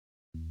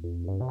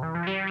Hello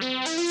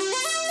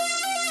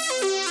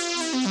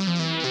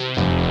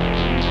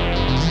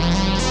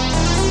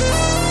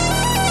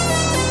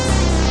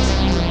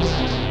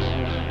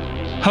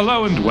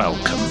and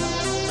welcome.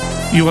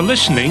 You are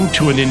listening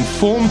to an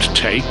informed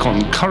take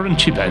on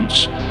current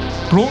events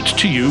brought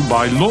to you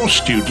by law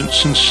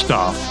students and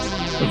staff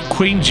of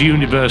Queen's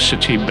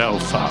University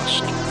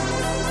Belfast.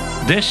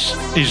 This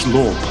is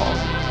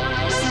LawPod.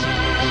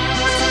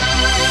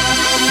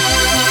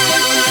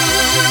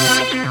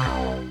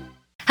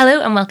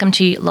 Hello and welcome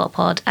to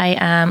LawPod. I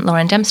am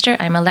Lauren Dempster.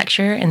 I'm a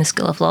lecturer in the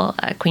School of Law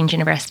at Queen's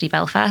University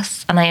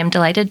Belfast, and I am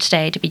delighted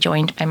today to be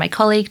joined by my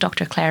colleague,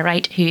 Dr. Claire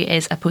Wright, who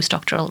is a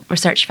postdoctoral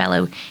research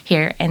fellow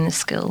here in the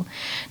school.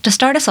 To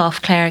start us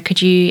off, Claire,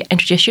 could you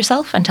introduce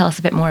yourself and tell us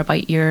a bit more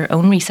about your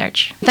own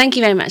research? Thank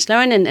you very much,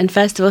 Lauren, and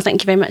first of all,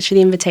 thank you very much for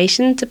the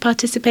invitation to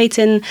participate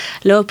in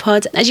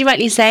LawPod. As you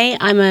rightly say,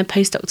 I'm a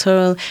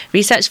postdoctoral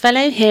research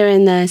fellow here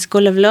in the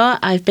School of Law.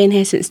 I've been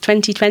here since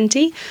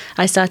 2020.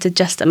 I started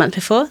just a month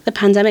before the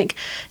pandemic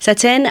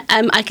set in.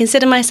 I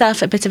consider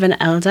myself a bit of an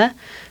elder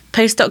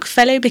postdoc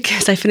fellow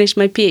because I finished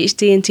my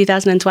PhD in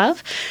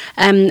 2012.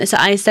 So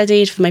I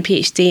studied for my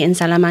PhD in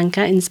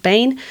Salamanca in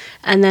Spain,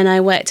 and then I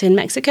worked in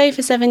Mexico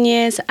for 7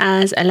 years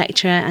as a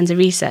lecturer and a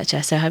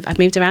researcher. So I've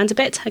moved around a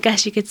bit, I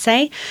guess you could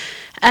say.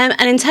 And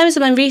in terms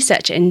of my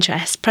research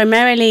interests,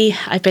 primarily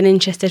I've been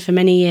interested for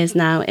many years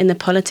now in the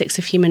politics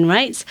of human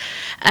rights.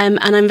 And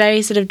I'm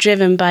very sort of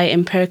driven by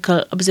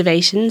empirical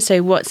observation,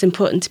 so what's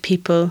important to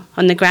people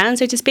on the ground,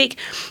 so to speak.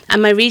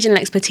 And my regional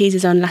expertise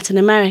is on Latin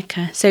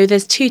America. So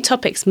there's two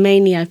topics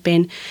mainly I've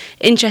been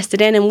interested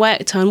in and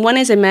worked on. One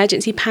is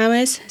emergency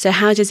powers. So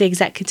how does the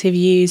executive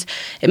use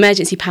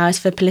emergency powers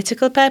for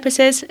political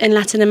purposes in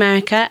Latin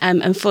America?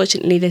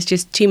 Unfortunately, there's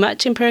just too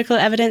much empirical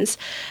evidence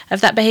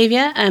of that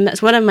behaviour.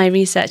 That's one of my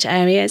research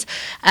areas.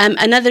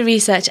 Another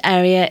research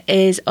area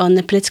is on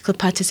the political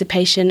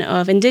participation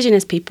of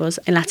Indigenous peoples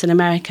in Latin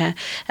America,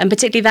 and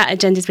particularly that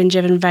agenda has been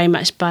driven very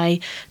much by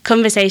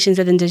conversations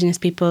with Indigenous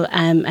people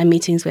and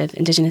meetings with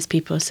Indigenous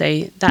people.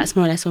 So that's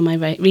more or less where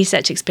my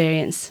research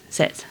experience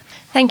sits.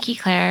 Thank you,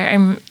 Claire.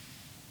 I'm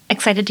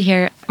excited to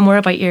hear more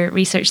about your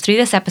research through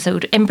this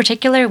episode. In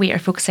particular, we are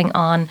focusing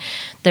on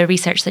the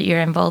research that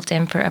you're involved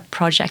in for a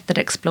project that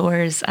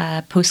explores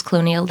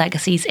post-colonial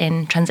legacies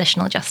in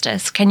transitional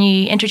justice. Can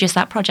you introduce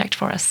that project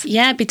for us?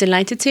 Yeah, I'd be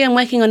delighted to. I'm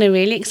working on a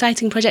really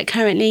exciting project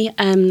currently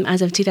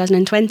as of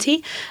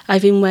 2020.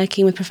 I've been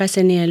working with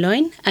Professor Nia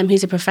Loyne,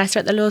 who's a professor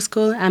at the law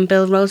school, and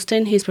Bill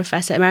Ralston, who's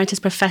emeritus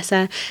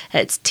professor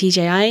at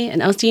TJI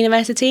and Ulster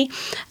University.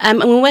 And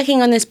we're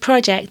working on this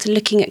project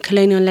looking at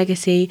colonial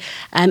legacy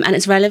and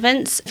its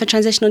relevance for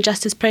transitional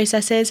justice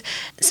processes.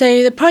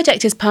 So the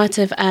project is part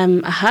of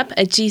a hub,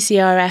 a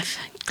GCRF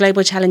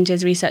Global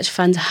Challenges Research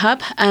Fund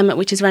hub,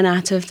 which is run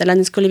out of the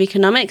London School of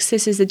Economics.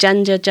 This is the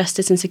Gender,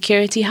 Justice and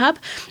Security Hub.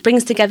 It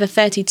brings together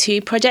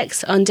 32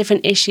 projects on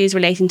different issues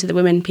relating to the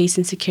women, peace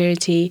and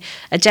security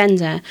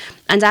agenda.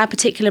 And our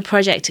particular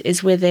project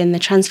is within the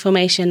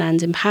transformation and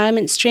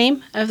empowerment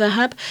stream of the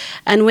hub.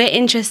 And we're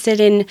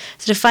interested in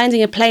sort of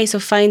finding a place or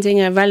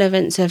finding a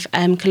relevance of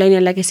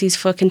colonial legacies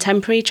for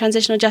contemporary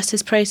transitional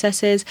justice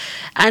processes,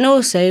 and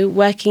also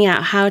working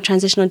out how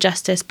transitional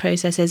justice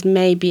processes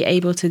may be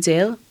able to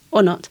deal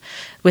or not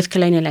with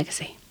colonial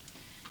legacy.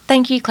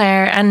 Thank you,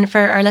 Claire. And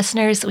for our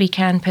listeners, we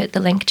can put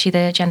the link to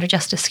the Gender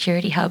Justice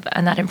Security Hub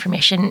and that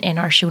information in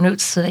our show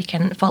notes so they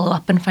can follow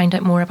up and find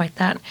out more about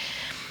that.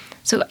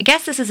 So I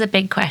guess this is a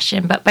big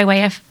question, but by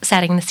way of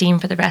setting the scene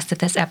for the rest of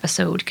this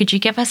episode, could you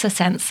give us a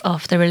sense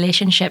of the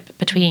relationship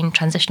between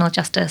transitional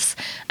justice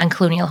and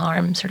colonial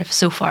harm sort of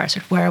so far?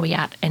 Sort of where are we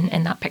at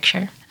in that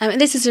picture?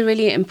 This is a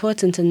really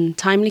important and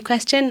timely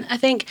question. I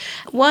think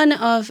one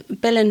of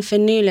Bill and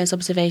Fanula's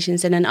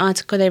observations in an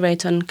article they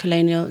wrote on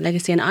colonial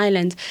legacy in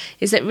Ireland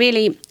is that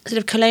really sort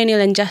of colonial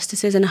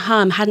injustices and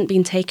harm hadn't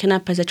been taken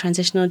up as a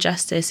transitional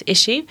justice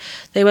issue.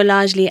 They were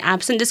largely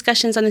absent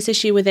discussions on this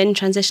issue within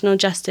transitional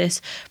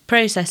justice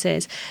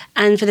processes.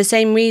 And for the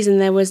same reason,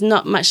 there was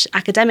not much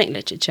academic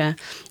literature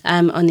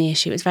on the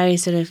issue. It was very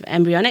sort of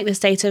embryonic, the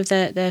state of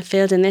the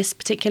field in this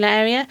particular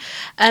area.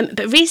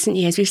 But recent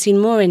years, we've seen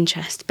more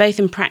interest, both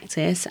in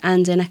practice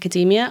and in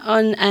academia,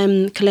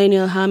 on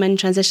colonial harm and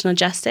transitional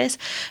justice.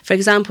 For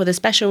example, the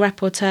Special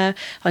Rapporteur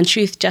on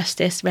Truth,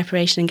 Justice,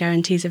 Reparation and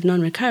Guarantees of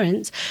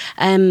Non-Recurrence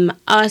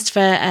asked for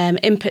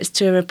inputs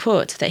to a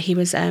report that he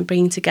was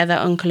bringing together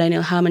on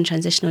colonial harm and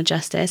transitional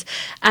justice.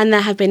 And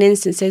there have been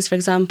instances, for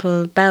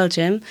example,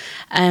 Belgium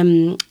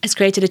has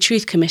created a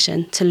Truth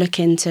Commission to look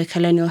into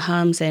colonial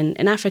harms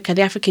in Africa.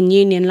 The African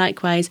Union,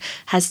 likewise,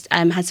 has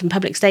had some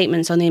public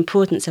statements on the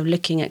importance of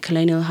looking at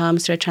colonial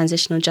harms through a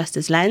transitional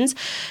justice lens.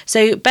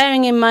 So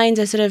bearing in mind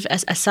a sort of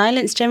a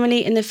silence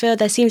generally in the field,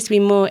 there seems to be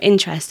more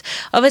interest.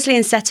 Obviously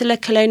in settler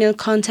colonial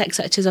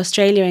contexts such as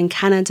Australia and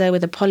Canada,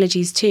 with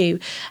apologies too,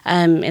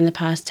 in the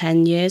past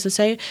 10 years or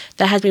so,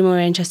 there has been more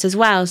interest as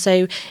well.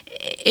 So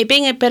it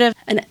being a bit of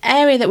an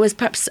area that was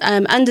perhaps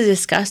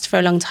under-discussed for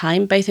a long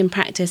time, both both in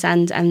practice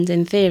and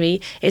in theory,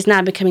 is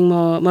now becoming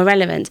more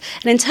relevant.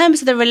 And in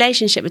terms of the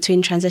relationship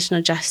between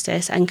transitional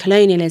justice and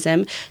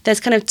colonialism, there's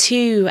kind of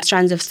two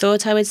strands of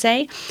thought, I would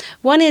say.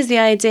 One is the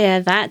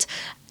idea that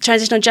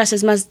transitional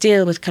justice must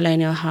deal with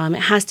colonial harm.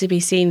 It has to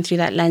be seen through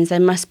that lens. There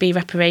must be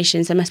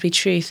reparations, there must be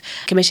truth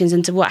commissions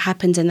into what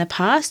happened in the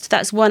past.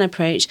 That's one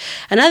approach.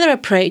 Another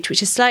approach,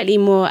 which is slightly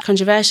more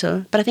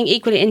controversial, but I think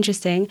equally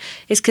interesting,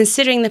 is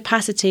considering the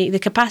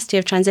capacity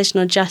of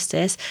transitional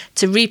justice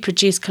to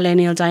reproduce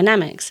colonial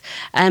dynamics.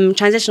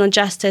 Transitional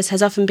justice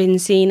has often been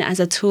seen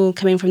as a tool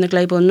coming from the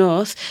global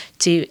north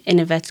to, in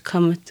inverted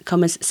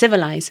commas,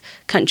 civilise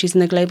countries in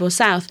the global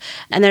south.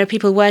 And there are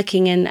people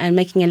working and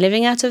making a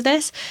living out of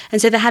this.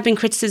 And so there have been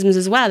criticisms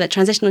as well that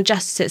transitional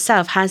justice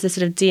itself has the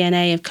sort of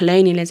DNA of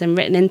colonialism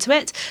written into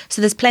it.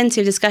 So there's plenty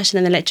of discussion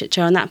in the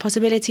literature on that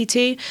possibility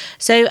too.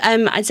 So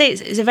I'd say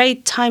it's a very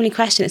timely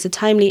question. It's a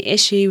timely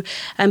issue,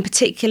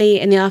 particularly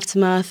in the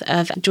aftermath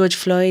of George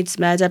Floyd's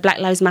murder, Black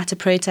Lives Matter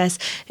protests.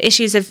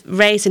 Issues of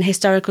race and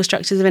historical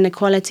structures of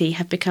inequality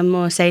have become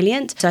more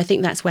salient. So I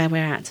think that's where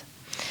we're at.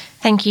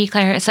 Thank you,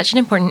 Claire. It's such an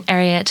important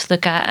area to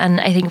look at,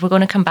 and I think we're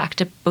going to come back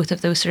to both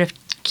of those sort of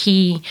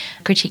key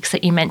critiques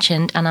that you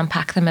mentioned and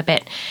unpack them a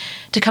bit.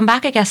 To come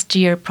back, I guess, to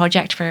your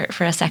project for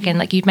a second,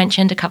 like you've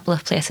mentioned a couple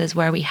of places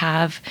where we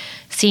have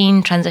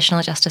seen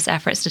transitional justice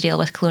efforts to deal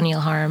with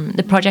colonial harm.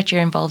 The project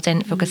you're involved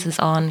in focuses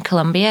on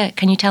Colombia.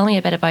 Can you tell me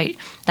a bit about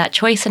that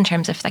choice in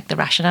terms of like the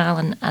rationale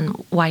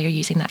and why you're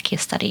using that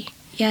case study?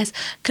 Yes,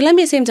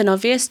 Colombia seemed an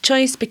obvious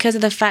choice because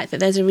of the fact that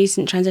there's a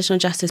recent transitional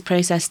justice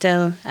process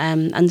still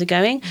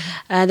undergoing.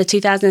 The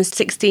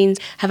 2016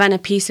 Havana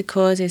Peace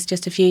Accord is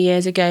just a few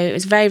years ago. It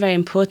was very, very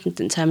important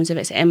in terms of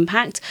its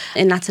impact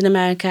in Latin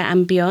America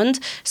and beyond.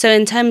 So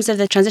in terms of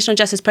the transitional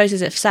justice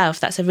process itself,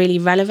 that's a really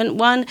relevant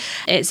one.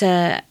 It's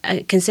a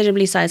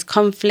considerably sized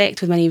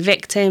conflict with many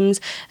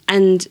victims,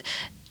 and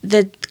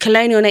the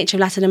colonial nature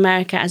of Latin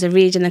America as a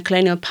region, the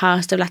colonial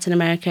past of Latin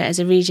America as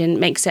a region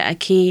makes it a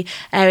key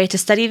area to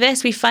study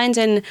this. We find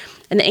in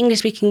the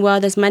English-speaking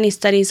world, there's many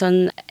studies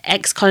on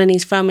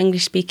ex-colonies from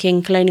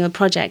English-speaking colonial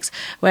projects,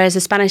 whereas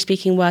the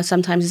Spanish-speaking world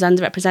sometimes is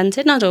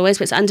underrepresented, not always,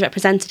 but it's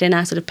underrepresented in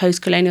our sort of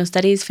post-colonial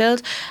studies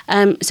field.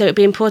 So it'd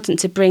be important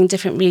to bring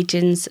different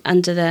regions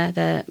under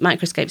the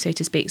microscope, so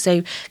to speak.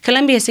 So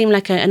Colombia seemed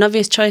like an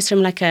obvious choice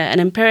from like an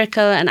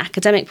empirical and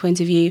academic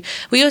point of view.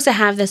 We also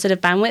have the sort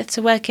of bandwidth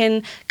to work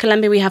in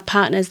Colombia. We have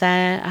partners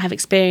there, I have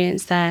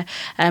experience there.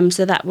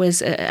 So that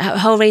was a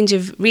whole range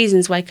of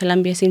reasons why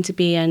Colombia seemed to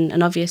be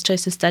an obvious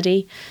choice to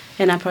study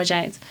in our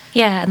project.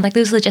 Yeah, and like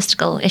those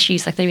logistical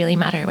issues, like they really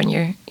matter when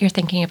you're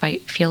thinking about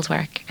field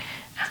work.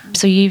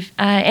 So you've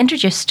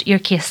introduced your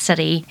case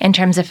study in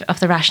terms of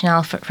the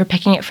rationale for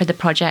picking it for the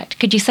project.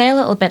 Could you say a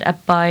little bit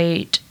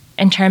about,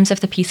 in terms of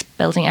the peace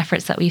building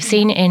efforts that we've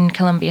seen in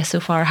Colombia so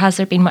far, has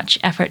there been much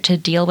effort to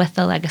deal with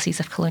the legacies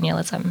of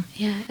colonialism?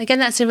 Yeah, again,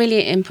 that's a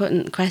really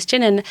important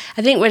question, and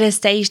I think we're at a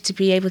stage to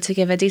be able to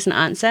give a decent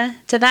answer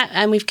to that.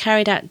 And we've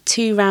carried out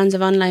 2 rounds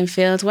of online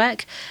field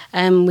work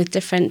with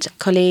different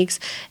colleagues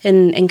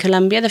in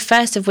Colombia, the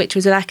first of which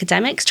was with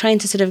academics, trying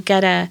to sort of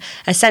get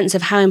a sense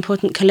of how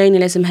important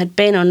colonialism had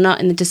been or not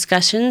in the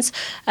discussions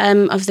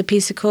of the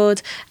peace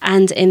accord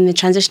and in the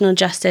transitional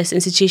justice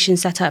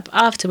institutions set up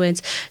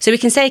afterwards. So we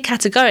can say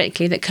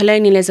categorically that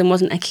colonialism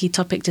wasn't a key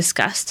topic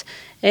discussed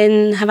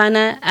in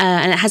Havana,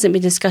 and it hasn't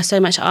been discussed so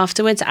much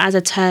afterwards as a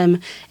term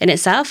in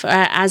itself, or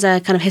as a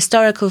kind of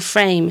historical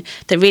frame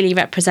that really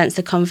represents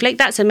the conflict.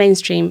 That's a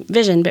mainstream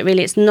vision, but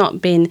really it's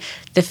not been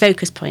the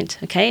focus point,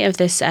 okay, of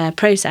this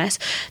process.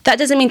 That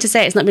doesn't mean to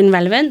say it's not been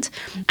relevant,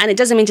 and it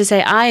doesn't mean to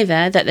say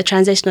either that the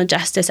transitional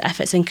justice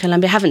efforts in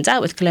Colombia haven't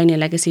dealt with colonial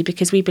legacy,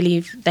 because we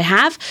believe they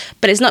have,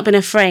 but it's not been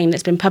a frame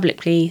that's been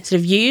publicly sort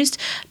of used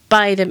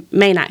by the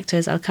main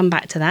actors. I'll come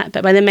back to that,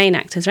 but by the main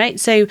actors, right?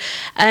 So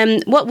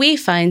what we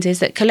find is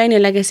that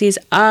colonial legacies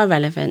are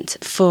relevant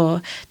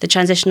for the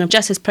transitional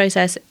justice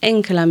process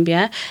in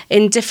Colombia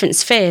in different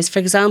spheres. For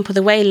example,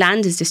 the way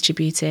land is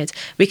distributed.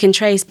 We can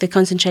trace the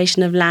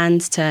concentration of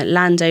land to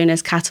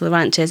landowners, cattle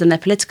ranchers, and their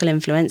political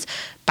influence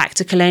back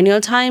to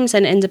colonial times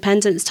and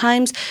independence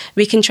times.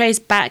 We can trace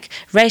back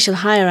racial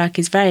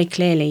hierarchies very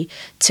clearly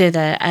to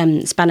the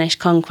Spanish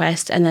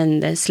conquest and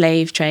then the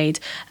slave trade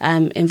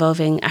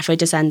involving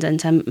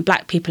Afro-descendant and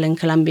black people in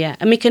Colombia.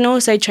 And we can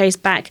also trace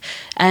back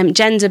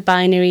gender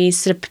binaries,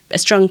 sort of a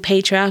strong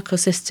patriarchal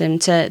system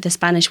to the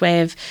Spanish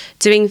way of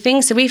doing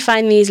things. So we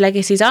find these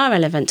legacies are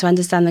relevant to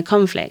understand the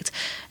conflict.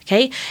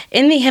 Okay,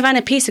 in the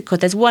Havana Peace Accord,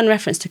 there's one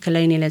reference to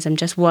colonialism,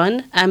 just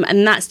one,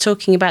 and that's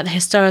talking about the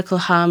historical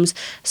harms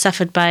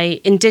suffered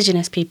by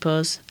indigenous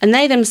peoples. And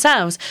they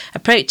themselves,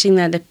 approaching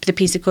the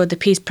Peace Accord, the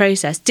peace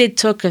process, did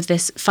talk of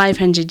this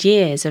 500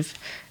 years of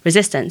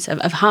resistance,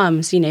 of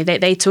harms. You know,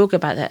 they talk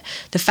about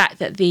the fact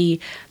that the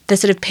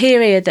sort of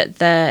period that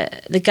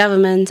the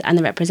government and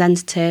the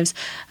representatives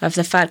of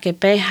the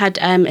FARC-EP had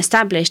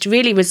established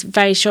really was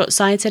very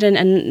short-sighted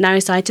and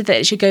narrow-sighted, that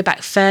it should go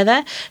back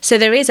further. So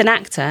there is an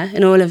actor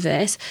in all of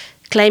this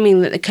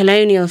claiming that the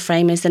colonial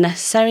frame is the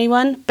necessary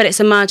one, but it's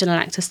a marginal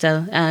actor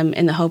still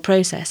in the whole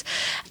process.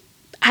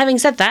 having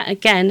said that,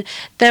 again,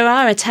 there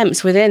are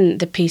attempts within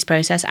the peace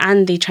process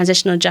and the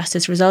transitional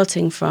justice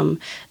resulting from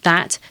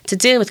that to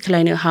deal with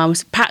colonial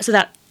harms, perhaps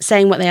without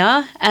saying what they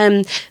are.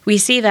 We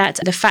see that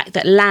the fact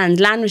that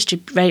land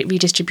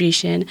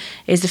redistribution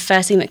is the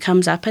first thing that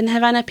comes up in the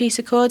Havana Peace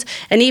Accord.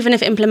 And even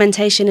if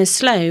implementation is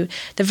slow,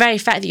 the very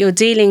fact that you're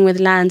dealing with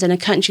land in a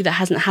country that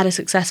hasn't had a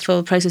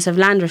successful process of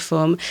land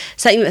reform,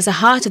 something that's the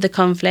heart of the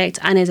conflict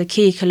and is a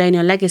key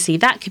colonial legacy,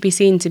 that could be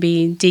seen to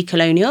be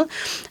decolonial.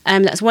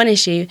 That's one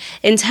issue.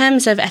 In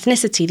terms of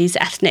ethnicity, these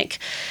ethnic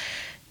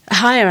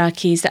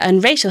hierarchies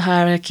and racial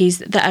hierarchies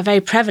that are very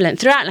prevalent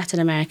throughout Latin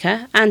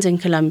America and in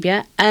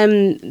Colombia.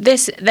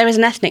 There is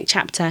an ethnic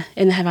chapter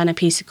in the Havana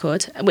Peace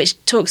Accord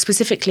which talks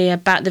specifically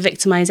about the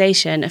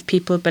victimization of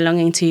people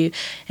belonging to,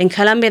 in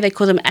Colombia they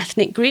call them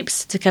ethnic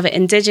groups, to cover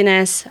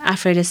indigenous,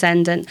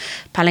 Afro-descendant,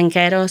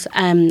 palenqueros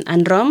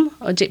and Rom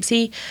or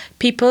Gypsy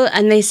people,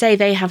 and they say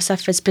they have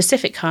suffered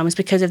specific harms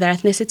because of their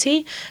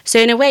ethnicity. So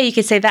in a way you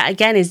could say that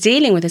again is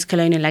dealing with this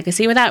colonial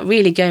legacy without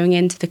really going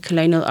into the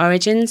colonial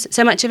origins,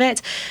 so much of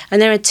it. And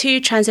there are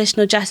two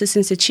transitional justice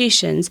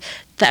institutions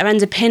that are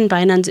underpinned by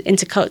an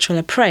intercultural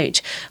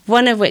approach,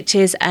 one of which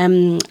is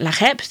La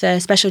JEP, the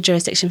Special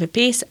Jurisdiction for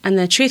Peace, and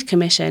the Truth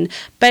Commission.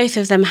 Both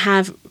of them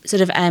have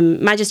sort of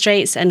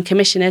magistrates and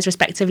commissioners,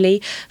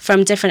 respectively,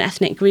 from different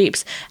ethnic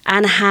groups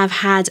and have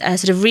had a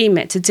sort of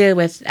remit to deal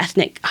with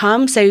ethnic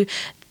harm. So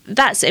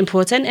that's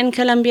important in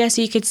Colombia.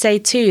 So you could say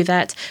too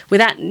that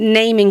without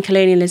naming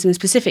colonialism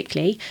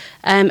specifically,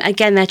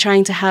 again, they're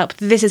trying to help.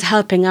 This is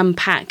helping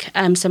unpack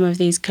some of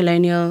these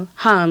colonial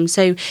harms.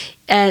 So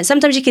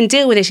sometimes you can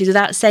deal with issues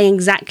without saying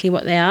exactly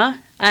what they are.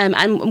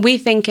 And we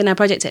think in our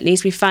project, at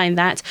least, we find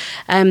that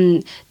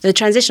the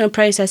transitional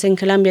process in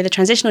Colombia, the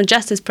transitional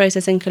justice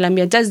process in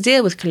Colombia does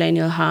deal with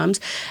colonial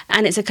harms.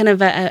 And it's a kind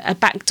of a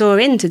backdoor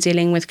into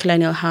dealing with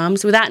colonial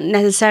harms without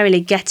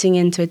necessarily getting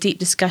into a deep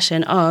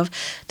discussion of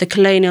the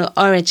colonial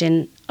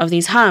origin of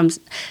these harms.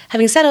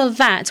 Having said all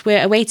that,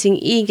 we're awaiting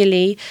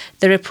eagerly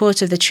the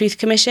report of the Truth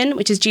Commission,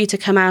 which is due to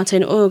come out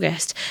in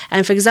August.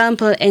 And for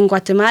example, in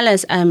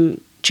Guatemala's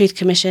Truth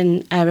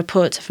Commission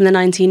report from the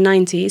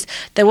 1990s,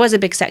 there was a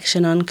big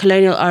section on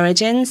colonial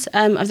origins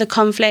of the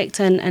conflict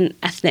and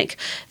ethnic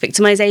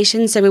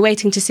victimization. So we're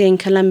waiting to see in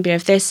Colombia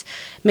if this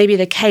may be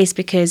the case,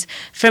 because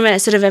from a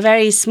sort of a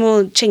very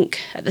small chink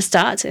at the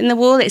start in the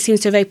wall, it seems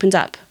to have opened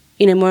up,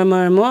 more and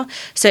more and more.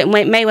 So it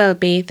may well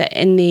be that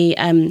in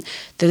the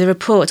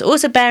report,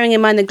 also bearing in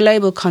mind the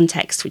global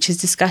context, which is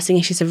discussing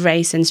issues of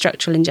race and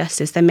structural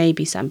injustice, there may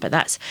be some, but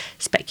that's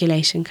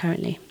speculation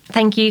currently.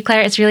 Thank you,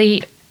 Claire. It's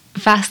really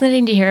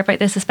fascinating to hear about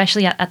this,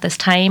 especially at this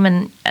time,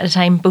 and at a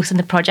time both in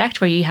the project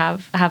where you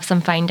have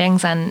some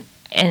findings and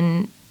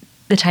in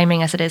the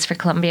timing as it is for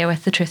Colombia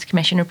with the Truth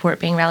Commission report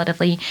being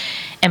relatively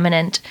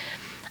imminent.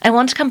 I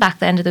want to come back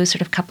then to those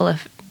sort of couple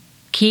of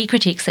key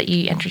critiques that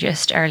you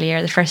introduced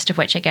earlier, the first of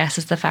which I guess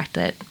is the fact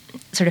that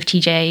sort of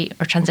TJ,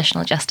 or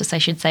transitional justice I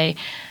should say,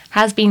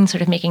 has been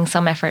sort of making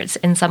some efforts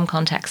in some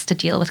contexts to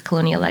deal with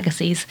colonial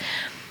legacies.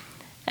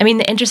 I mean,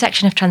 the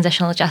intersection of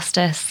transitional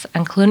justice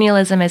and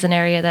colonialism is an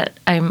area that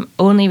I'm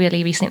only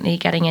really recently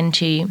getting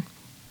into.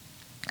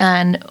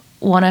 And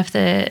one of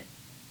the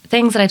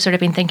things that I've sort of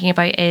been thinking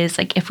about is,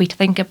 like, if we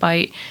think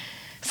about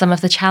some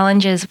of the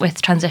challenges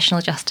with transitional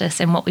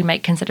justice and what we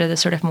might consider the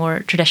sort of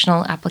more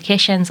traditional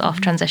applications of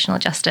transitional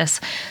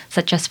justice,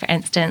 such as, for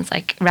instance,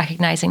 like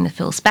recognising the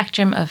full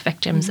spectrum of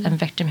victims and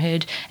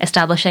victimhood,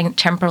 establishing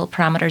temporal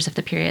parameters of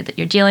the period that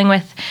you're dealing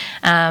with,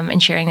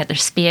 ensuring that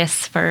there's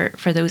space for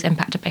those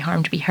impacted by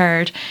harm to be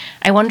heard.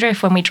 I wonder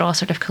if when we draw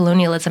sort of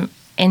colonialism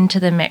into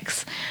the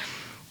mix,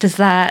 does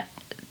that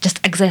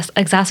just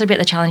exacerbate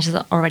the challenges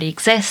that already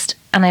exist?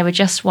 And I would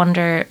just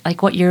wonder,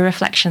 like, what your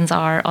reflections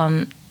are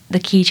on the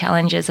key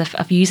challenges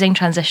of using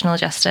transitional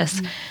justice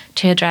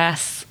to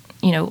address,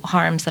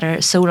 harms that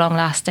are so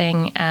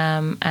long-lasting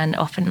and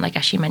often, like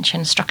as you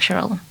mentioned,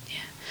 structural.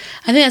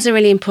 I think that's a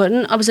really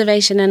important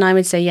observation, and I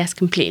would say yes,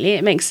 completely.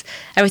 It makes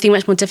everything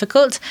much more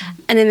difficult.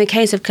 And in the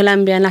case of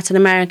Colombia and Latin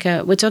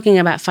America, we're talking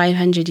about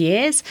 500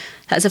 years.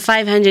 That's a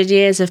 500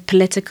 years of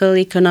political,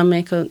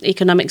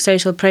 economic,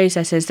 social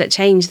processes that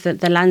changed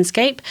the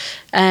landscape,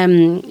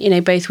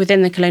 both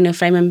within the colonial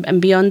frame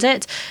and beyond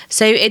it.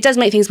 So it does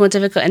make things more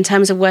difficult in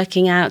terms of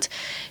working out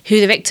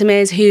who the victim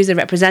is, who's the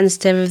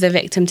representative of the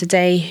victim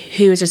today,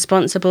 who is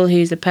responsible,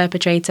 who's the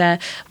perpetrator,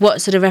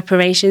 what sort of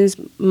reparations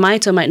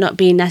might or might not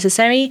be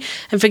necessary.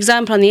 And for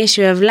example, on the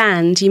issue of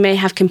land, you may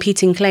have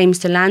competing claims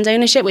to land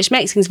ownership, which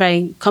makes things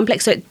very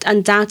complex. So it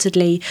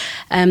undoubtedly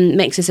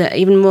makes this an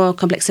even more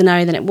complex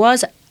scenario than it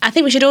was. I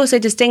think we should also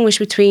distinguish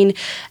between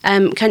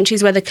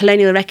countries where the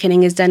colonial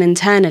reckoning is done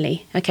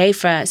internally. Okay,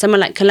 for someone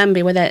like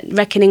Colombia, where they're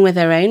reckoning with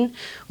their own,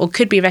 or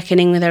could be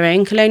reckoning with their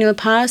own colonial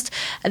past,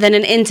 and then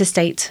an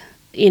interstate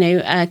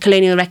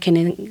colonial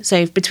reckoning.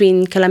 So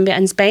between Colombia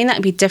and Spain, that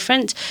would be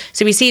different.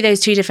 So we see those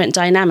two different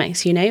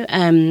dynamics,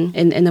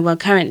 in the world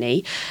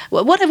currently.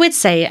 What I would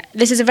say,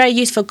 this is a very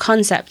useful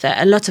concept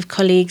that a lot of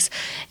colleagues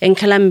in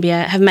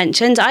Colombia have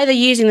mentioned, either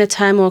using the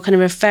term or kind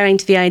of referring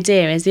to the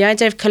idea, is the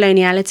idea of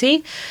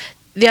coloniality.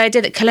 the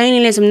idea that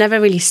colonialism never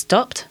really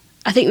stopped.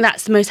 I think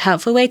that's the most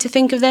helpful way to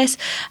think of this.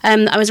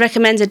 I was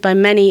recommended by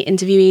many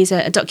interviewees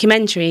a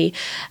documentary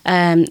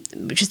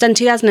which was done in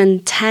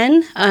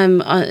 2010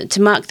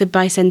 to mark the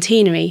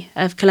bicentenary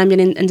of Colombian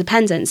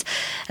independence.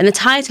 And the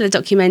title of the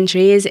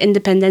documentary is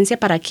Independencia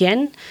para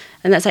quién?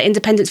 And that's like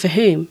independence for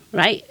whom,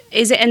 right?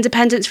 Is it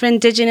independence for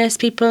indigenous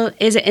people?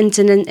 Is it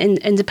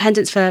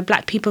independence for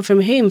black people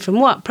from whom? From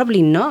what?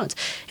 Probably not.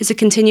 It's a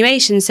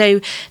continuation. So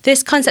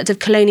this concept of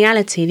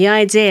coloniality, the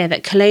idea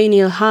that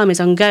colonial harm is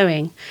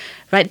ongoing,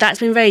 right, that's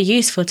been very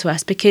useful to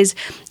us, because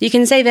you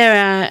can say there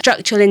are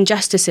structural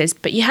injustices,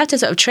 but you have to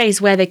sort of trace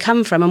where they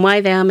come from and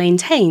why they are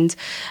maintained.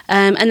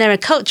 And there are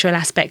cultural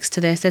aspects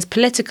to this. There's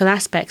political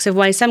aspects of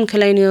why some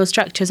colonial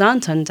structures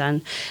aren't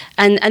undone.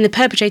 And the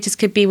perpetrators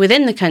could be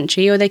within the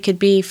country or they could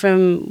be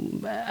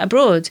from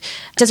abroad.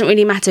 It doesn't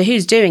really matter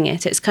who's doing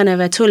it. It's kind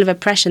of a tool of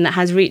oppression that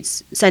has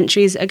roots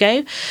centuries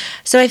ago.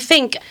 So I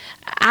think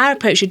our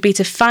approach would be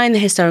to find the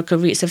historical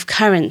roots of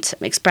current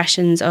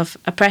expressions of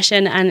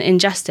oppression and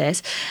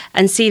injustice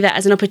and see that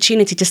as an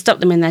opportunity to stop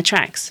them in their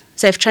tracks.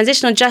 So if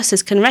transitional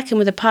justice can reckon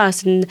with the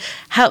past and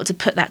help to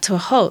put that to a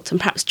halt and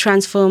perhaps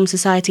transform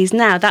societies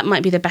now, that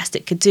might be the best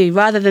it could do,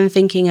 rather than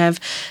thinking of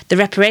the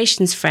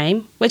reparations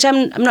frame, which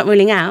I'm not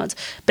ruling out,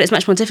 but it's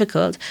much more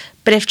difficult.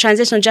 But if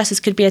transitional justice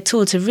could be a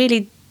tool to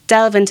really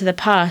delve into the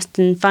past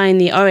and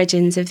find the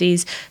origins of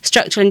these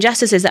structural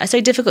injustices that are so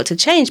difficult to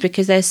change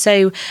because they're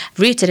so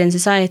rooted in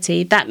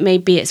society, that may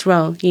be its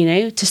role,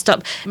 to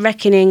stop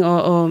reckoning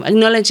or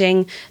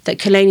acknowledging that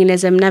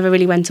colonialism never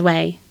really went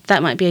away.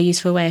 That might be a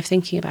useful way of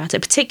thinking about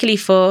it, particularly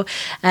for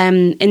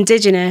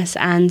indigenous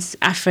and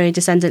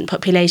Afro-descendant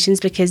populations,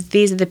 because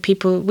these are the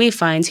people we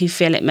find who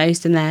feel it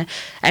most in their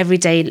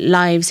everyday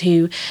lives.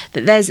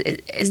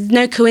 It's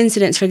no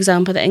coincidence, for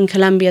example, that in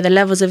Colombia the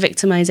levels of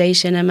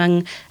victimization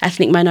among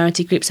ethnic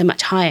minority groups are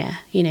much higher.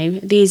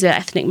 These are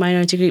ethnic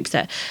minority groups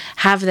that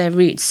have their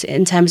roots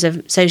in terms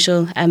of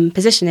social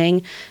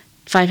positioning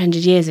 500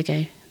 years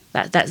ago.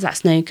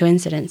 That's no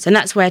coincidence. And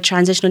that's where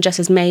transitional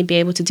justice may be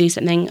able to do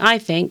something, I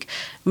think,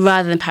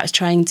 rather than perhaps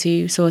trying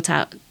to sort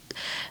out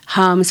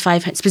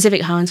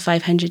specific harms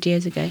 500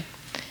 years ago.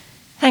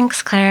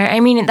 Thanks, Claire. I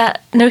mean,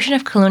 that notion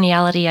of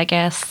coloniality, I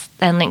guess,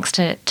 then links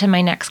to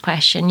my next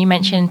question. You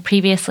mentioned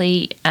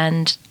previously,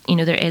 and,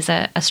 there is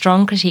a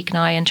strong critique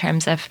now in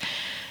terms of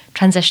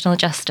transitional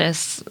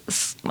justice,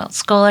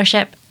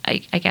 scholarship, I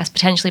guess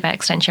potentially by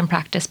extension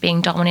practice being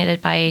dominated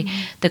by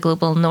the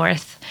global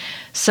north.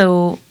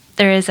 So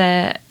there is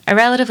a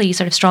relatively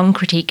sort of strong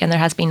critique, and there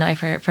has been now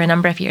for a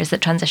number of years,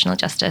 that transitional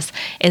justice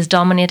is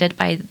dominated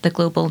by the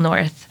global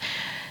north.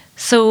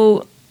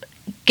 So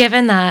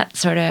given that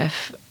sort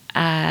of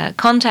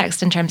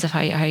context in terms of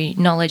how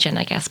knowledge and,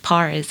 I guess,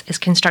 power is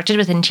constructed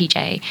within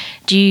TJ,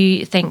 do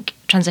you think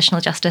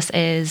transitional justice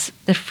is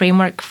the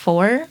framework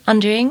for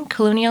undoing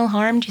colonial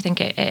harm? Do you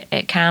think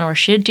it can or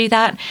should do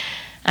that?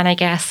 And I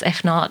guess,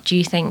 if not,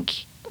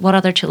 what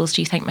other tools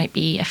do you think might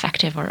be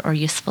effective or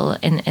useful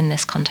in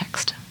this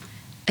context?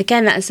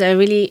 Again, that's a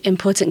really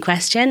important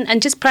question.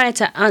 And just prior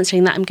to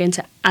answering that, I'm going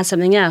to add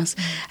something else.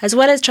 As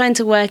well as trying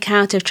to work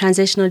out if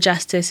transitional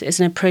justice is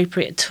an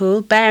appropriate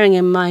tool, bearing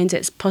in mind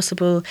its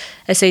possible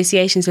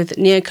associations with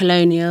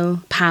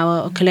neocolonial power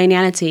or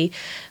coloniality,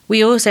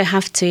 we also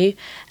have to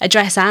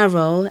address our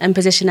role and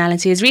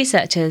positionality as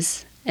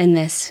researchers in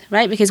this,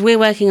 right? Because we're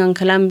working on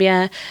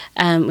Colombia,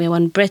 we're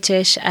one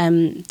British,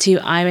 two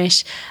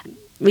Irish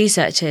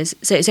researchers.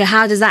 So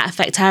how does that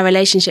affect our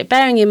relationship?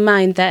 Bearing in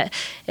mind that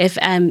if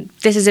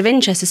this is of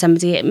interest to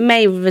somebody, it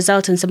may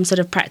result in some sort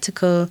of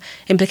practical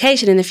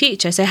implication in the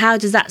future. So how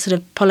does that sort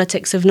of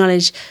politics of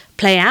knowledge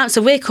play out?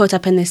 So we're caught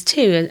up in this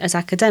too as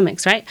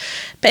academics, right?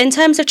 But in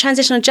terms of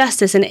transitional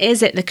justice, and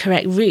is it the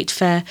correct route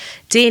for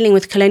dealing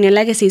with colonial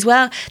legacies?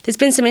 Well, there's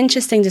been some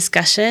interesting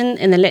discussion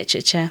in the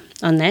literature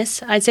on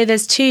this. I'd say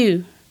there's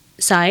two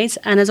sides,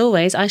 and as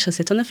always, I shall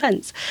sit on the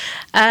fence.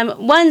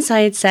 One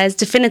side says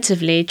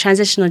definitively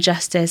transitional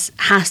justice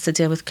has to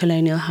deal with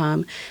colonial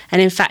harm,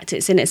 and in fact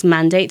it's in its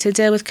mandate to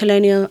deal with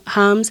colonial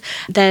harms.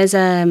 There's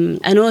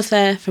an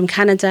author from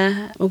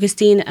Canada,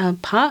 Augustine L.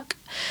 Park,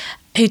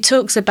 who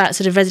talks about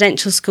sort of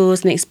residential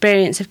schools and the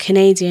experience of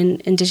Canadian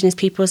Indigenous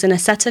peoples in a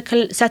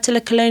settler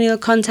colonial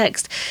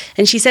context.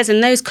 And she says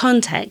in those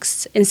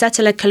contexts, in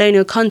settler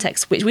colonial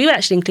contexts, which we would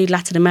actually include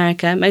Latin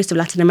America, most of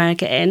Latin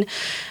America in,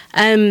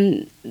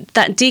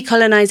 that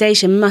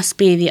decolonisation must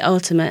be the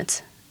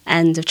ultimate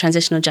end of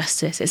transitional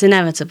justice. It's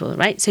inevitable,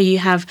 right? So you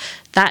have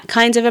that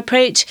kind of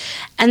approach.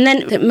 And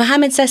then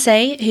Mohamed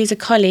Sesay, who's a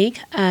colleague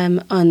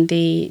on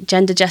the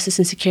Gender Justice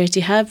and Security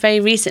Hub, very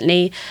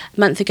recently, a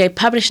month ago,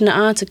 published an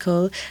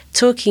article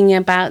talking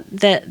about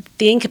the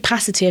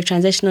incapacity of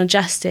transitional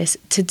justice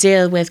to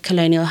deal with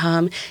colonial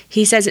harm.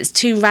 He says it's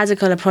too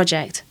radical a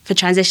project for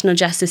transitional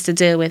justice to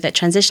deal with, that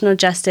transitional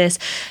justice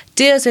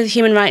deals with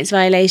human rights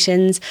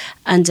violations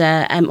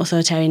under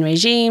authoritarian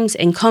regimes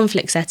in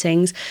conflict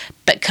settings,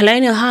 but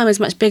colonial harm is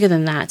much bigger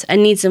than that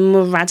and needs a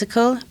more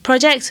radical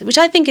project, which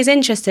I think is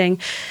interesting.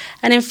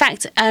 And in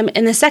fact,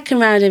 in the second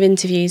round of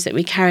interviews that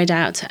we carried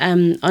out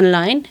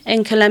online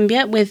in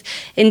Colombia with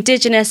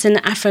Indigenous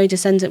and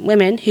Afro-descendant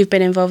women who've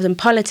been involved in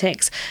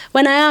politics,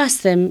 when I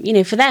asked them,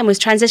 for them, was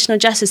transitional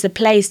justice the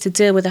place to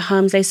deal with the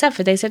harms they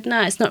suffered? They said,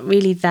 no, it's not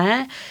really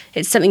there.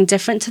 It's something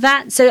different to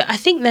that. So I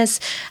think there's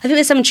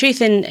some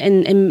truth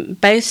in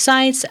both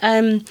sides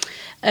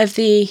of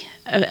the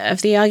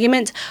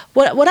argument.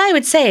 What I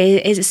would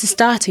say is it's a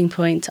starting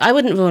point. I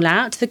wouldn't rule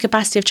out the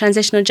capacity of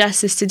transitional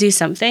justice to do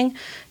something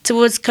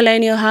towards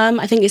colonial harm.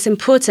 I think it's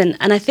important,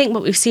 and I think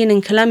what we've seen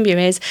in Colombia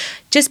is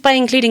just by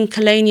including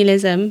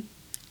colonialism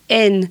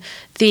in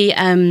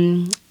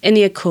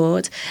the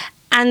accord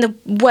and the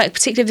work,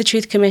 particularly of the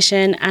Truth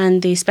Commission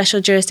and the Special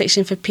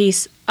Jurisdiction for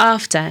Peace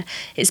after,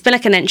 it's been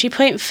like an entry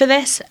point for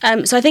this.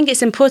 So I think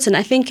it's important.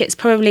 I think it's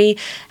probably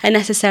a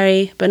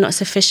necessary but not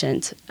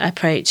sufficient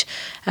approach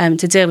to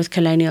deal with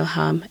colonial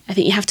harm. I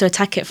think you have to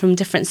attack it from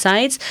different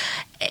sides.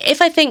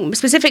 If I think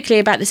specifically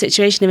about the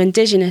situation of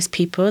Indigenous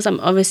peoples, I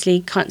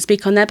obviously can't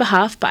speak on their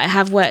behalf, but I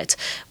have worked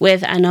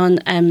with and on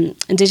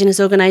Indigenous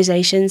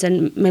organisations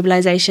and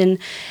mobilisation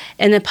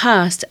in the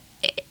past.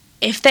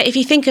 If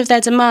you think of their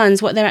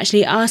demands, what they're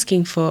actually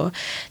asking for,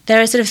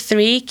 there are sort of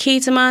three key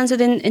demands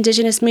within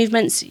Indigenous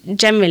movements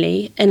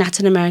generally in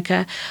Latin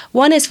America.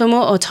 One is for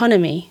more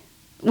autonomy.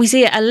 We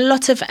see a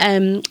lot of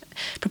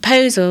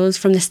proposals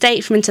from the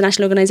state, from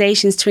international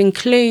organisations to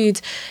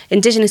include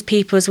Indigenous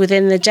peoples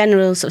within the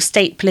general sort of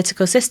state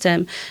political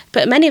system.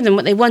 But many of them,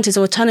 what they want is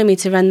autonomy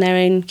to run their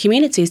own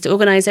communities, to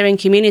organise their own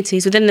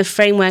communities within the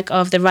framework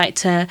of the right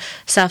to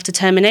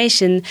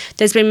self-determination.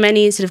 There's been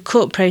many sort of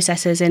court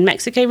processes in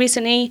Mexico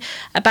recently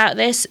about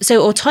this.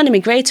 So autonomy,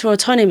 greater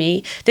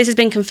autonomy, this has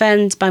been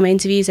confirmed by my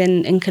interviews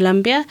in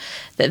Colombia,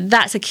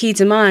 that's a key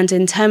demand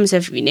in terms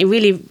of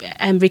really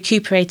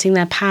recuperating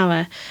their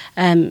power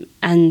and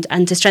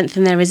to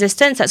strengthen their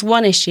resistance. That's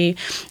one issue.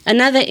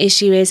 Another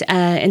issue is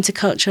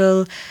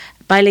intercultural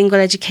bilingual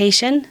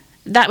education.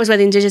 That was where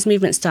the Indigenous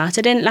movement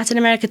started in Latin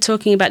America,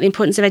 talking about the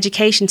importance of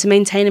education to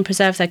maintain and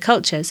preserve their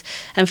cultures,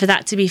 and for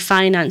that to be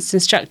financed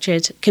and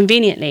structured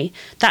conveniently.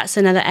 That's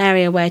another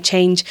area where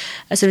change,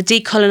 a sort of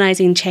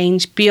decolonising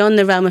change beyond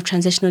the realm of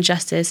transitional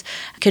justice,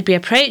 could be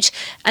approached.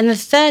 And the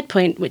third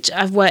point, which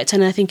I've worked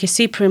on and I think is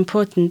super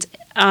important,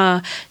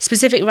 are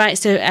specific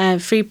rights to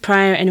free,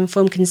 prior and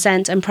informed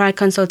consent and prior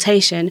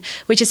consultation,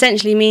 which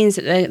essentially means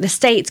that the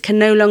state can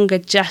no longer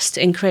just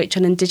encroach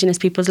on Indigenous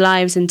people's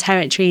lives and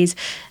territories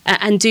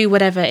and do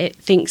whatever it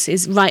thinks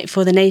is right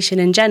for the nation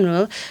in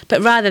general,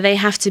 but rather they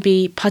have to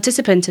be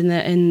participant in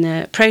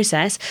the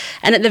process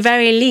and at the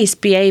very least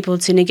be able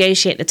to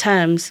negotiate the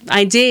terms,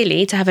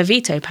 ideally to have a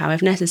veto power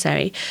if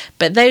necessary.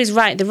 But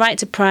the right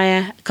to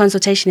prior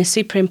consultation is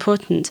super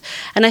important.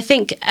 And I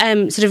think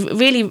sort of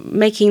really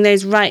making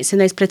those rights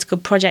and those political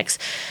projects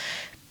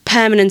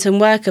permanent and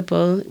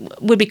workable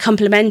would be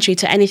complementary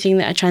to anything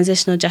that a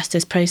transitional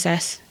justice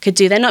process could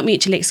do. They're not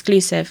mutually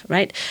exclusive,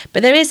 right?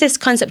 But there is this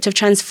concept of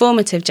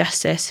transformative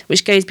justice,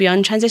 which goes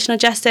beyond transitional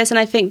justice, and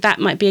I think that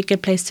might be a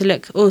good place to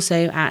look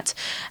also at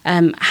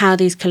how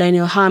these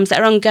colonial harms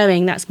that are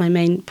ongoing, that's my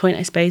main point,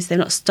 I suppose, they're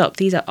not stopped,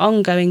 these are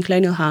ongoing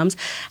colonial harms,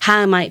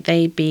 how might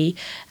they be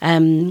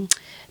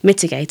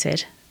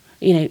mitigated,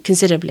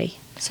 considerably?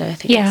 So I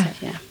think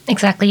that's it,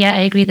 exactly. Yeah,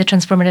 I agree. The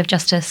transformative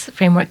justice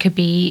framework could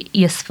be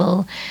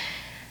useful.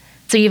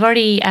 So you've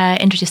already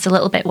introduced a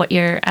little bit what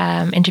your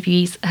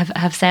interviewees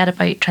have said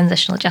about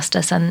transitional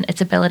justice and its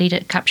ability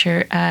to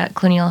capture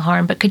colonial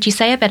harm. But could you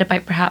say a bit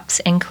about perhaps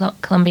in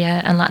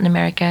Colombia and Latin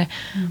America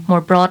more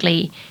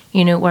broadly,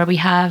 where we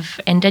have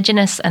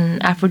Indigenous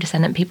and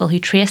Afro-descendant people who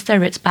trace their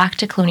roots back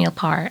to colonial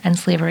power and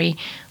slavery?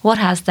 What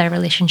has their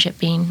relationship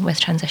been with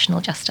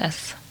transitional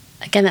justice?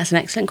 Again, that's an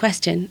excellent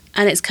question.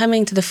 And it's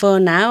coming to the fore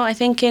now, I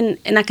think, in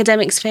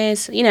academic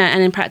spheres,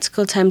 and in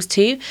practical terms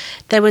too.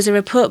 There was a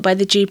report by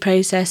the Due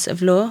Process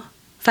of Law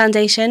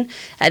Foundation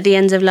at the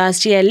end of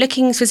last year,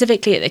 looking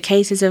specifically at the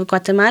cases of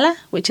Guatemala,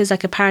 which is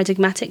like a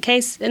paradigmatic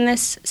case in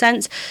this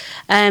sense,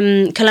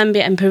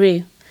 Colombia and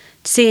Peru,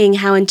 seeing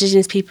how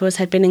Indigenous peoples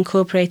had been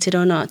incorporated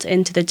or not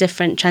into the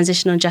different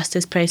transitional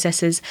justice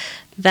processes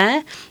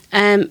there.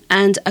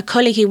 And a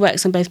colleague who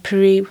works on both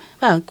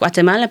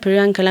Guatemala, Peru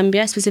and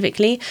Colombia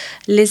specifically,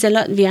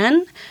 Lizelot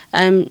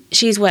Vian,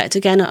 she's worked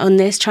again on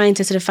this, trying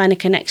to sort of find a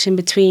connection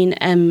between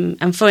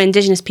and for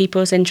Indigenous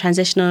peoples in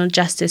transitional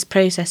justice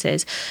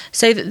processes.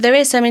 So there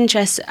is some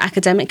interest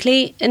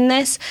academically in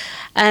this.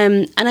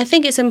 And I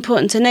think it's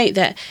important to note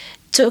that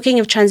talking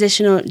of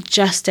transitional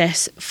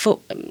justice, for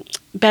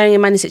bearing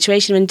in mind the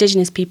situation of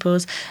Indigenous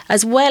peoples,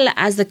 as well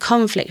as the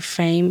conflict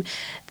frame,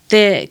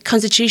 the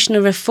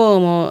constitutional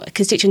reform or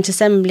Constituent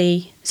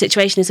Assembly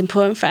situation is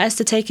important for us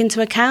to take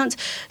into account.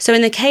 So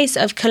in the case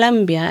of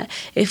Colombia,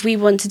 if we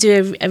want to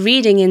do a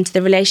reading into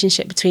the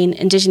relationship between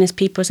indigenous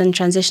peoples and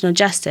transitional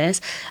justice,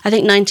 I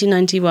think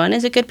 1991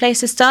 is a good place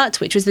to start,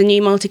 which was the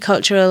new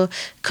multicultural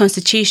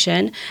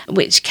constitution,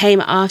 which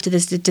came after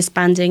this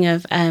disbanding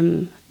of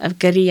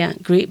guerrilla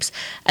groups.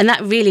 And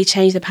that really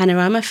changed the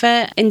panorama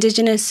for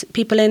indigenous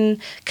people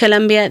in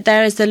Colombia.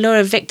 There is the Law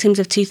of Victims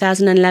of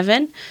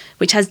 2011,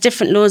 which has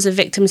different laws of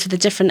victims for the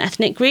different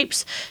ethnic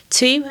groups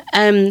too.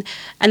 And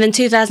then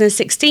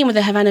 2016 with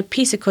the Havana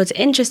Peace Accords,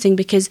 interesting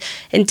because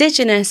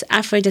indigenous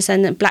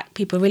Afro-descendant black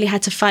people really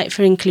had to fight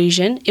for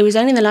inclusion. It was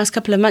only in the last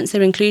couple of months they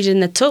were included in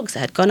the talks that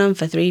had gone on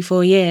for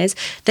 3-4 years.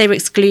 They were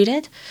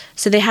excluded.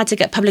 So they had to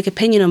get public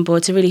opinion on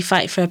board to really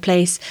fight for a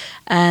place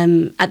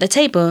at the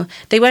table.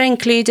 They were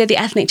included, the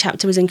ethnic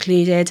chapter was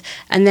included,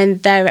 and then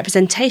their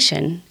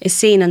representation is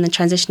seen on the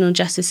transitional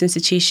justice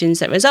institutions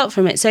that result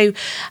from it. So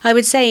I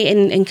would say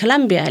in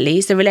Colombia, at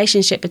least, the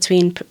relationship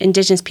between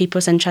indigenous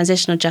peoples and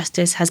transitional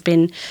justice has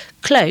been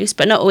close,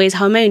 but not always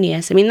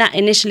harmonious. I mean, that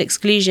initial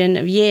exclusion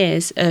of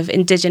years of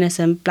indigenous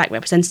and black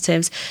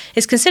representatives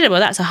is considerable.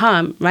 That's a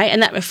harm, right?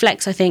 And that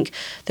reflects, I think,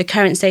 the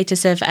current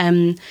status of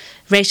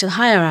racial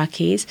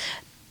hierarchies.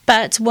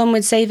 But one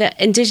would say that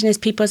indigenous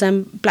peoples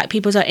and black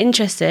peoples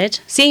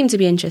seem to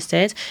be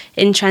interested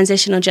in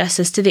transitional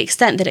justice to the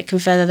extent that it can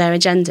further their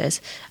agendas.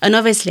 And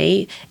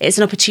obviously, it's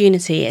an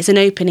opportunity, it's an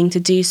opening to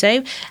do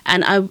so.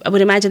 And I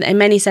would imagine that in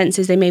many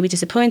senses they may be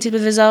disappointed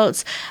with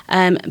results,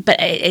 but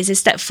it's a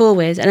step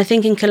forward. And I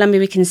think in Colombia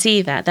we can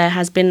see that there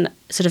has been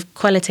sort of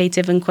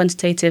qualitative and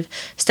quantitative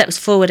steps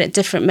forward at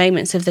different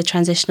moments of the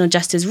transitional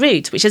justice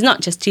route, which is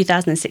not just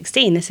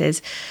 2016, this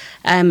is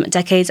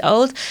decades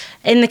old.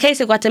 In the case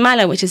of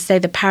Guatemala, which is, say,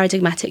 the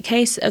paradigmatic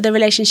case of the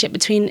relationship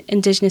between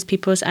indigenous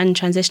peoples and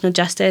transitional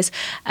justice,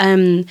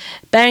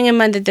 bearing in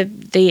mind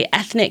that the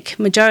ethnic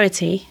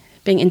majority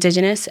being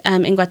indigenous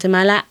in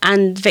Guatemala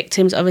and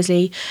victims,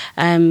 obviously,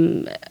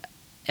 Efraín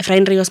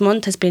Ríos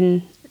Montt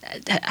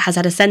has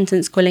had a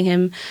sentence calling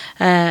him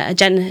a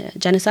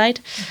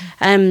genocide.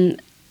 Mm-hmm.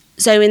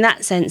 So in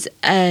that sense,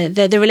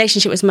 the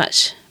relationship was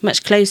much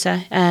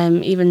closer,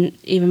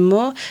 even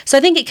more. So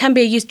I think it can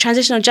be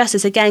transitional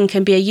justice, again,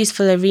 can be a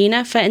useful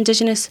arena for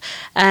indigenous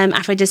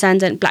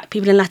Afro-descendant black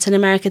people in Latin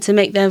America to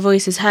make their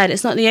voices heard.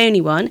 It's not the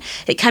only one.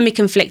 It can be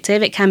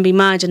conflictive, it can be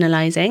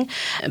marginalising,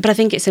 but I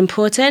think it's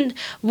important.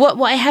 What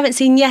I haven't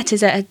seen yet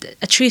is a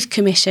truth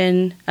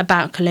commission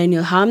about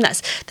colonial harm.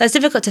 That's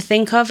difficult to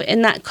think of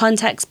in that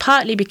context,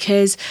 partly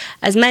because,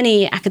 as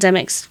many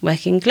academics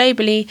working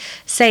globally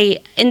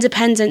say,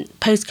 independent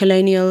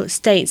post-colonial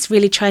states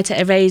really try to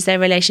erase their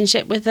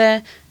relationship with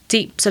the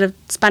deep sort of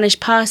Spanish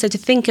past. So to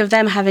think of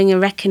them having a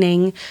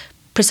reckoning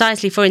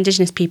precisely for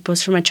indigenous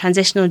peoples from a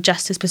transitional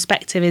justice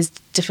perspective is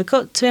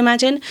difficult to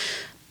imagine.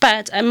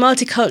 But a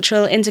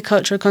multicultural,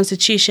 intercultural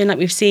constitution like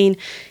we've seen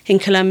in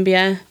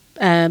Colombia,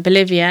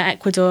 Bolivia,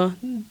 Ecuador,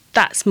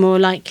 that's more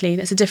likely.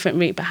 That's a different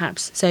route,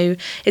 perhaps. So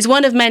it's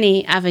one of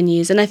many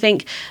avenues. And I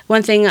think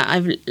one thing that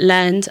I've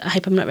learned, I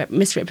hope I'm not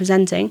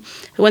misrepresenting,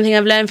 but one thing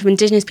I've learned from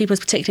indigenous peoples,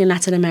 particularly in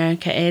Latin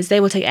America, is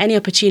they will take any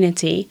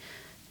opportunity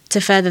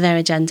to further their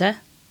agenda,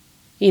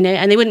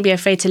 and they wouldn't be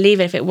afraid to leave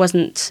it if it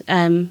wasn't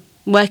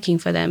working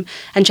for them.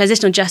 And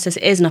transitional justice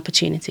is an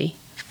opportunity.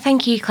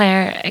 Thank you,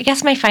 Claire. I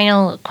guess my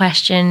final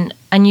question,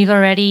 and you've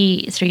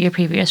already, through your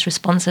previous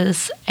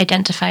responses,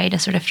 identified a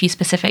sort of few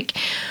specific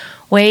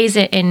ways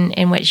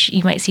in which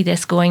you might see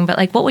this going, but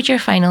what would your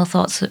final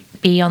thoughts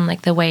be on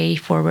the way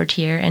forward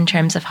here in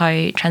terms of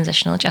how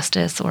transitional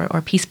justice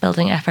or peace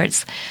building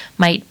efforts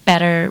might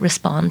better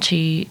respond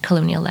to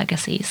colonial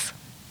legacies?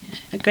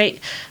 A great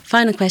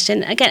final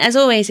question. Again, as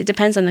always, it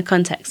depends on the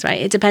context,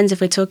 right? It depends if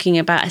we're talking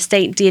about a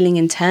state dealing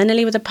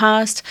internally with the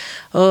past,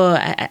 or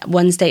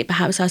one state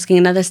perhaps asking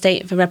another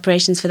state for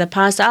reparations for the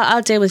past.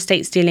 I'll deal with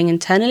states dealing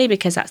internally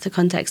because that's the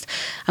context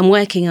I'm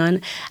working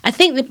on. I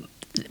think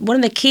one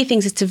of the key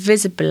things is to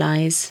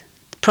visibilise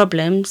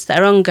problems that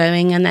are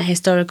ongoing and their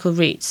historical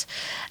roots.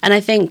 And I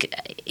think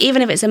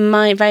even if it's a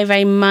very,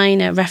 very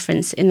minor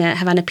reference in the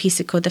Havana Peace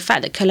Accord, the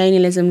fact that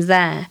colonialism's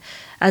there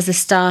as the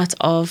start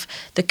of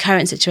the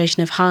current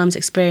situation of harms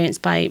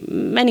experienced by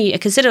a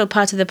considerable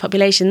part of the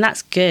population,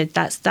 that's good.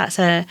 That's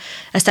a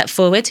step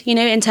forward,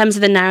 in terms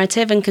of the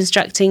narrative and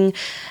constructing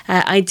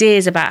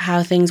ideas about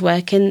how things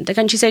work in the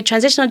country. So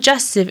transitional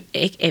justice,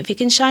 if it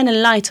can shine a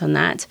light on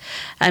that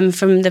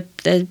from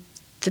the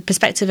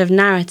perspective of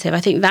narrative, I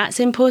think that's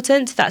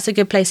important. That's a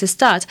good place to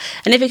start.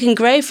 And if it can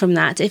grow from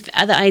that, if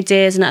other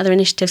ideas and other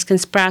initiatives can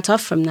sprout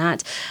off from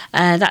that,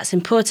 that's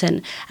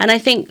important. And I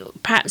think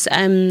perhaps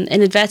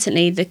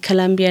inadvertently the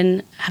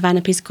Colombian Havana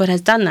Peace Accord has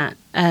done that.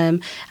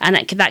 And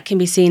that can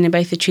be seen in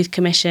both the Truth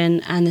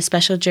Commission and the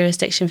Special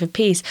Jurisdiction for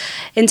Peace.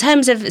 In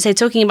terms of, say,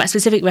 talking about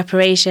specific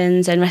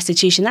reparations and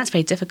restitution, that's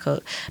very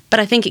difficult. But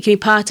I think it can be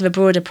part of a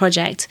broader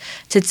project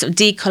to sort of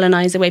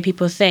decolonise the way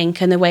people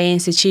think and the way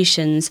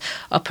institutions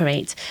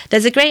operate.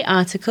 There's a great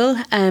article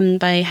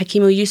by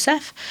Hakeem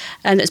Youssef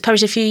that was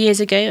published a few years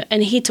ago,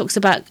 and he talks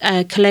about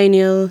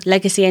colonial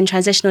legacy and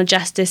transitional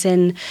justice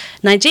in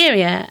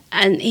Nigeria.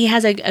 And he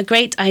has a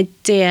great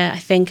idea, I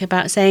think,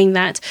 about saying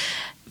that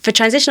for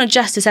transitional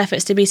justice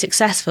efforts to be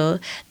successful,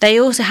 they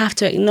also have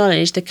to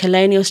acknowledge the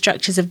colonial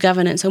structures of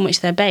governance on which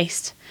they're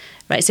based.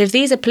 Right? So if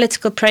these are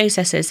political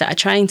processes that are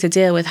trying to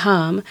deal with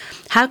harm,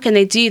 how can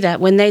they do that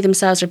when they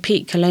themselves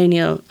repeat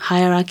colonial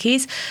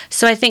hierarchies?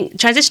 So I think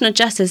transitional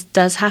justice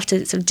does have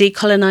to sort of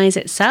decolonise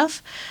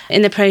itself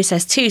in the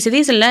process too. So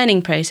these are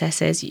learning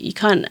processes. You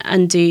can't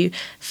undo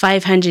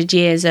 500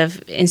 years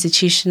of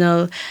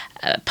institutional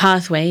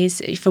pathways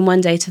from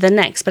one day to the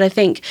next. But I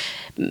think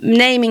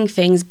naming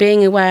things,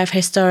 being aware of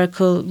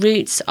historical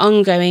roots,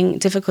 ongoing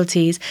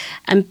difficulties,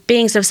 and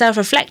being sort of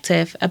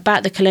self-reflective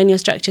about the colonial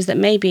structures that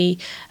may be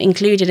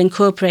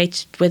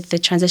incorporated with the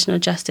transitional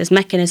justice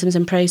mechanisms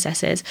and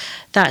processes,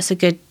 that's a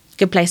good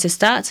place to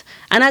start.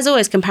 And as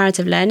always,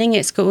 comparative learning,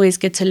 it's always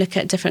good to look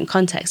at different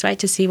contexts, right,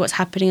 to see what's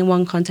happening in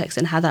one context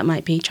and how that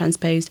might be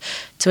transposed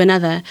to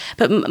another.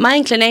 But my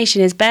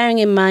inclination is bearing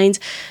in mind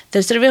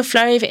there's sort of real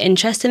flurry of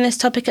interest in this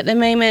topic at the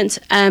moment,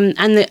 and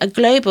a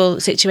global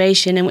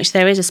situation in which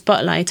there is a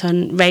spotlight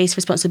on race,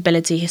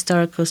 responsibility,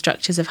 historical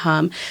structures of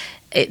harm.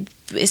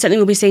 It's something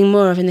we'll be seeing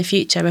more of in the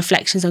future,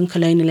 reflections on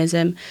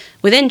colonialism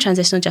within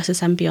transitional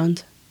justice and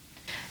beyond.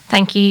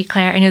 Thank you,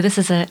 Claire. I know this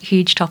is a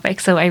huge topic,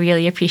 so I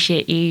really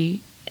appreciate you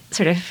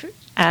sort of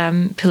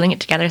pulling it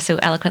together so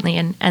eloquently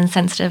and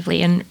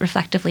sensitively and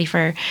reflectively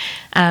for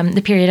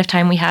the period of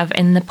time we have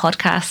in the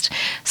podcast.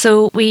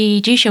 So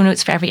we do show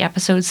notes for every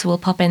episode, so we'll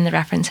pop in the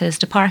references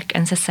to Park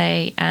and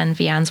Sisay and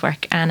Vianne's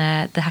work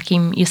and the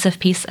Hakeem Youssef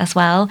piece as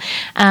well.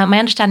 My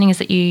understanding is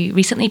that you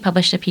recently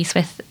published a piece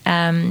with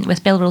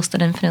Bill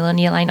Rolston and Fionnuala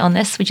Ní Amháin on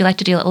this. Would you like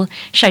to do a little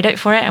shout out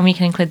for it, and we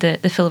can include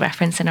the full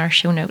reference in our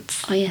show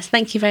notes? Oh yes,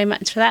 thank you very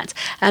much for that.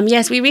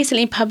 Yes, we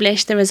recently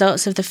published the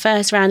results of the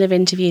first round of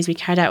interviews we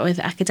carried out with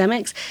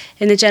academics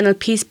in the journal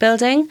Peace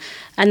Building,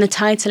 and the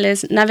title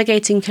is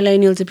Navigating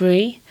Colonial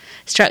Debris,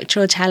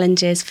 Structural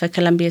Challenges for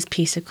Colombia's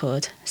Peace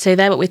Accord. So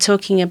there what we're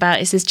talking about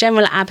is this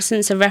general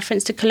absence of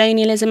reference to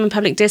colonialism in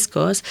public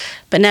discourse,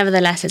 but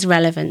nevertheless its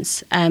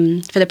relevance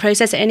for the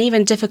process and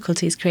even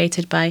difficulties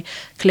created by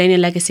colonial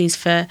legacies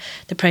for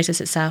the process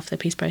itself, the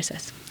peace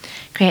process.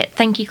 Great.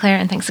 Thank you, Claire,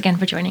 and thanks again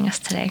for joining us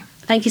today.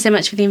 Thank you so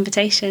much for the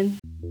invitation.